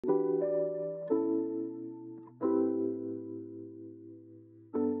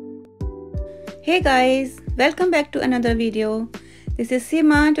Hey guys, welcome back to another video. This is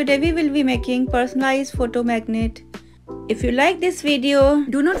Seema. Today we will be making personalized photo magnet. If you like this video,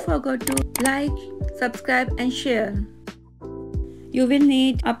 do not forget to like, subscribe and share. You will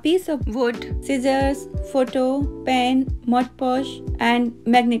need a piece of wood, scissors, photo, pen, Mod Podge and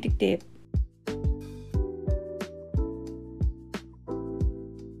magnetic tape.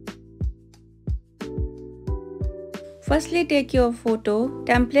 Firstly, take your photo,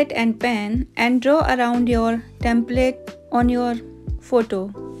 template and pen and draw around your template on your photo.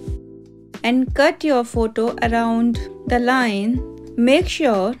 And cut your photo around the line. Make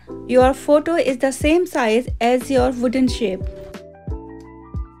sure your photo is the same size as your wooden shape.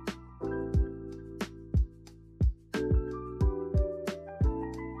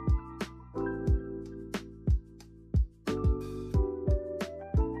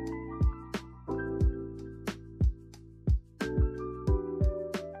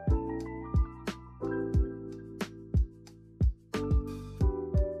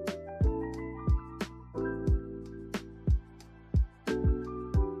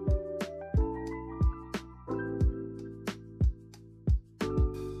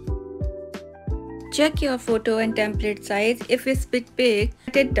 Check your photo and template size. If it's bit big,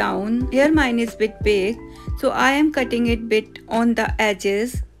 cut it down. Here mine is bit big, so I am cutting it bit on the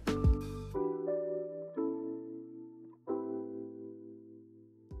edges.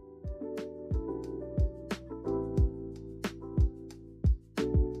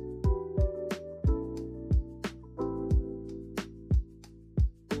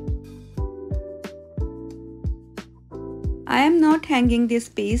 I am not hanging this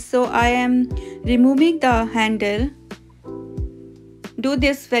piece, so I am removing the handle. Do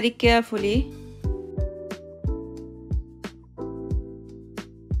this very carefully.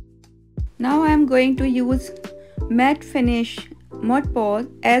 Now I am going to use matte finish Mod Podge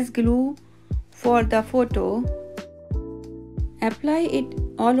as glue for the photo. Apply it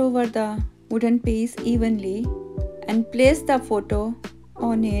all over the wooden piece evenly and place the photo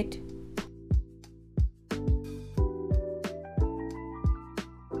on it.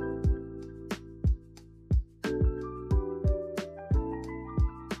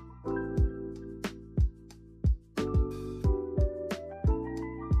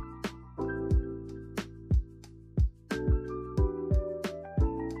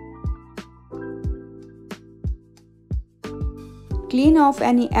 Clean off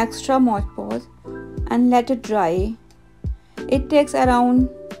any extra Mod Podge and let it dry. It takes around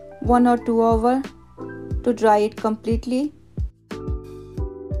 1 or 2 hours to dry it completely.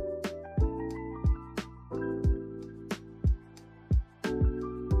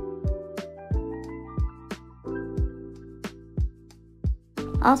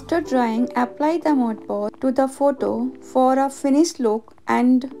 After drying, apply the Mod Podge to the photo for a finished look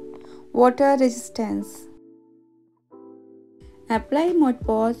and water resistance. Apply Mod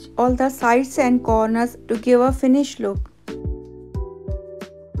Podge all the sides and corners to give a finished look.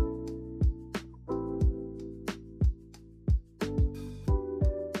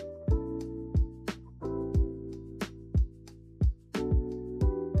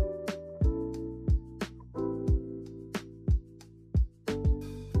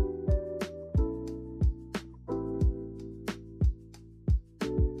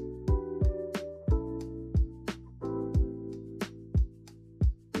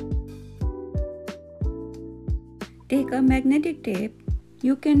 Take a magnetic tape.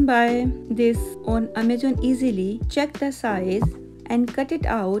 You can buy this on Amazon easily. Check the size and cut it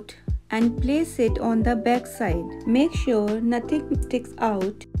out and place it on the back side. Make sure nothing sticks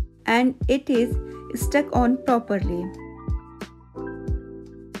out and it is stuck on properly.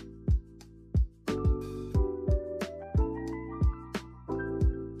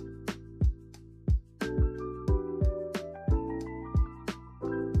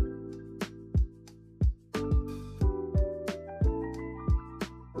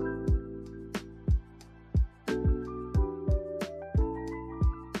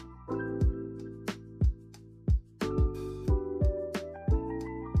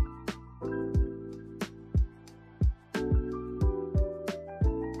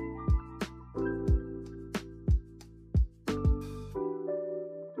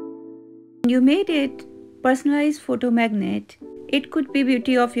 You made it personalized photo magnet. It could be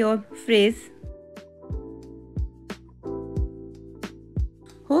beauty of your phrase.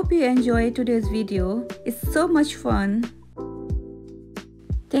 Hope you enjoyed today's video. It's so much fun.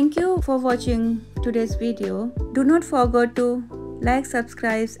 Thank you for watching today's video. Do not forget to like,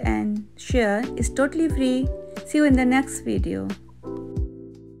 subscribe and share. It's totally free. See you in the next video.